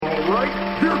right,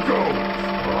 here goes!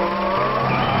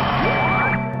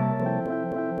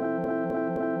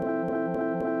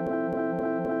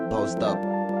 Post up.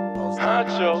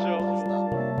 Honcho.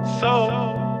 So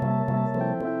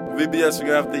VBS, we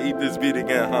gonna have to eat this beat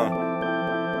again, huh?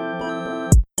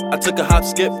 I took a hop,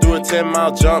 skip, threw a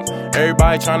 10-mile jump.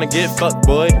 Everybody tryna get fucked,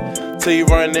 boy. Till you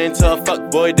run into a fuck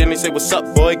boy, then they say, what's up,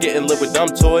 boy? Getting lit with dumb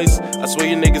toys. I swear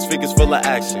you niggas figures full of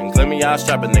action. Claim me, I'll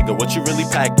strap a nigga, what you really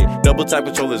packing? Double tap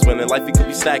controllers, when in life you could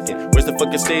be stacking. Where's the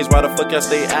fucking stage, why the fuck y'all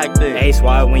stay acting? Ace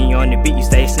wide when you on the beat, you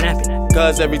stay snapping.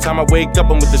 Cause every time I wake up,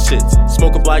 I'm with the shits.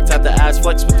 Smoke a black, tap the ass,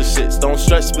 flex with the shits. Don't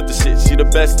stress with the shits. You the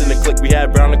best in the clique. We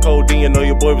had brown and codeine, you know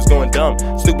your boy was going dumb.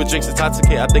 Stupid drinks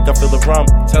intoxicate, I think I feel the rum.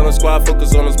 Telling squad,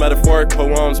 focus on those metaphoric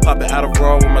poems. Pop it out of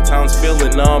wrong when my town's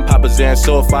feeling numb. Papa Zan,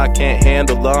 so if I can't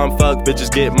handle them. Fuck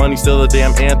bitches, get money, still a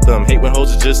damn anthem. Hate when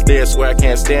hoes are just there, swear I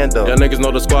can't stand them. Y'all niggas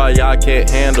know the squad, y'all can't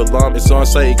handle them. It's on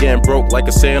site, getting broke like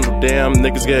a sandal, damn.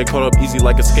 Niggas get caught up easy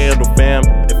like a scandal, fam.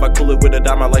 If I cool it with a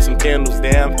dime, I light some candles,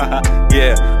 damn.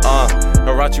 Yeah,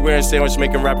 Harachi wearing sandwich,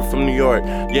 making rapper from New York.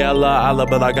 Yeah, I love,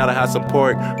 but I gotta have some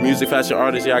pork. Music, fashion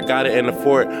artist, yeah, I got it in the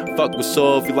fort. Fuck with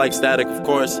soul if you like static, of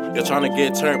course. You're trying to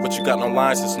get turned, but you got no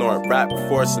lines to snort. Rap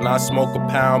force, and I smoke a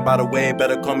pound. By the way,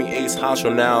 better call me Ace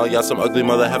Honcho now. Y'all some ugly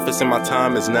mother heifers, and my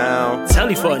time is now. Tell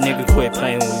you fuck nigga quit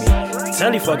playing with me.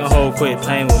 Tell you fucking hoe quit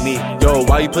playing with me. Yo,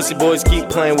 why you pussy boys keep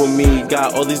playing with me?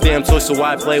 Got all these damn toys, so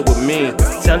why play with me?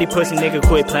 Tell you pussy nigga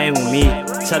quit playing with me.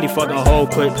 Tell you fucking hoe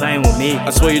quit playing with me. I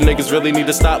swear you niggas really need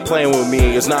to stop playing with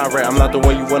me. It's not right, I'm not the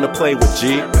one you wanna play with,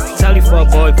 G. Tell you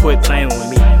fuck boy quit playing with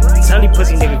me. Tell you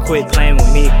pussy nigga quit playing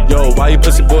with me. Yo, why you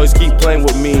pussy boys keep playing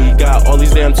with me? Got all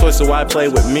these damn toys, so why play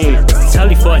with me? Tell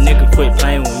you fuck nigga quit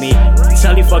playing with me.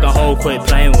 Tell you fucking hoe quit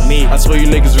playing with me. I swear you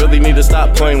niggas really need to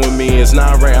stop playing with me. It's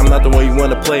not right, I'm not the one you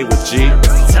wanna play with, G.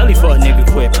 Tell you fuck nigga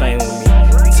quit playing with me.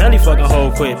 Tell you fucking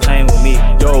hoe quit playing with me.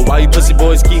 Yo, why you pussy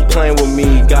boys keep playing with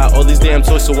me? Got all these damn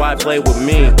toys, so why play with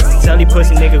me? Tell you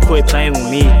pussy nigga quit playing with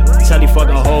me. Tell you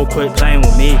fucking hoe quit playing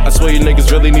with me. I swear you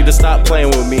niggas really need to stop playing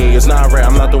with me. It's not right,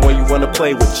 I'm not the one you wanna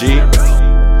play with, G. Oh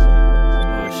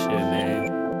shit,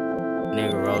 man.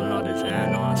 Nigga rolling on the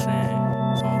jam, know what I'm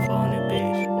saying? So I'm falling in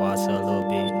bitch. Watch a little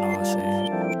bit, know what I'm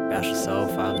saying? Bachelor soul,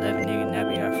 5'11", nigga,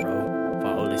 nappy afro.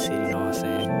 From Old City, know what I'm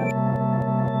saying?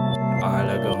 Alright,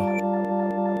 let's go.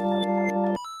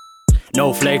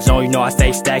 No flex on, you know I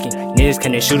stay stacking. Niggas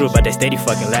can't shoot her, but they steady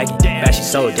fucking lacking. Back she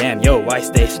so damn, yo, why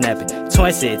stay snapping?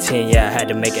 2016, yeah, I had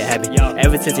to make it happen.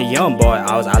 Ever since a young boy,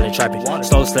 I was out there trapping.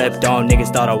 Slow slept on,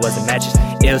 niggas thought I wasn't matches.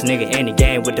 Ills nigga in the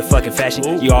game with the fucking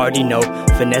fashion. You already know,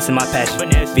 finessing my passion.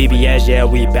 VBS, yeah,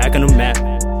 we back on the map.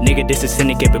 Nigga, this is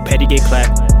syndicate, but petty get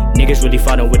clapped. Niggas really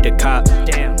fighting with the cops.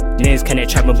 Damn, niggas can't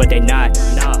trap me, but they not.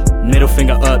 Middle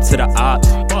finger up to the ops.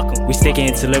 We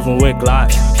sticking to living with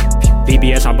Glocks.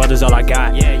 VBS, my brothers, all I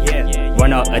got.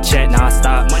 Run up a check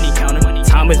non-stop. Money counter,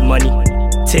 time is money.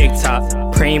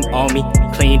 TikTok, cream on me,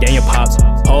 clean than your pops.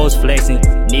 Hoes flexing,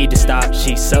 need to stop.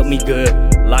 She suck me good,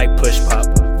 like push pop.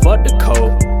 Fuck the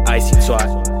cold, icy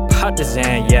twat. Pop the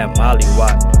Zan, yeah, Molly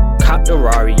Watt. Cop the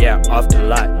Rari, yeah, off the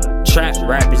lot. Trap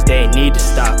rappers, they need to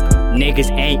stop.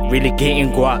 Niggas ain't really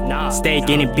getting guap. Stay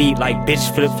getting beat like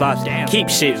bitches flip-flops. Keep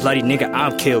shit bloody, nigga,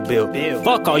 I'm Kill Bill.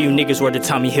 Fuck all you niggas where the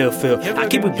Tommy Hilfield. I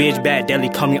keep a bitch bad deli,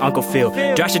 call me Uncle Phil.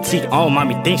 Josh your teeth on,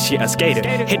 mommy think she a skater.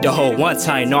 Hit the hole one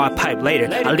time, know I pipe later.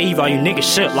 I leave all you niggas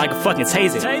shook like a fucking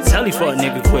taser. Tell you fuck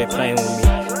nigga quit playing with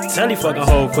me. Tell you fucking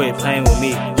hoe quit playing with me.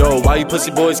 Yo, why you pussy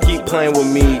boys keep playing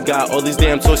with me? Got all these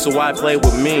damn toys, so why play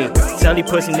with me? Tell you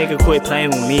pussy nigga quit playing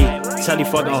with me. Tell you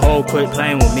fucking hoe quit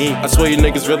playing with me. I swear you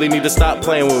niggas really need to stop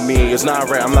playing with me. It's not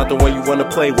right, I'm not the one you wanna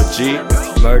play with, G.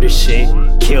 Murder shit,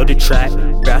 kill the track.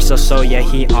 Bachelor so yeah,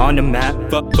 he on the map.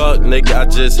 Fuck, nigga, I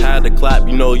just had to clap.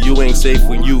 You know you ain't safe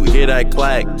when you hear that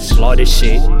clack. Slaughter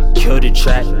shit, kill the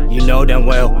track. You know damn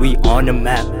well we on the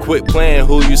map. Quit playing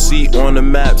who you see on the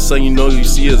map, so you know you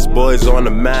see us boys on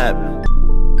the map.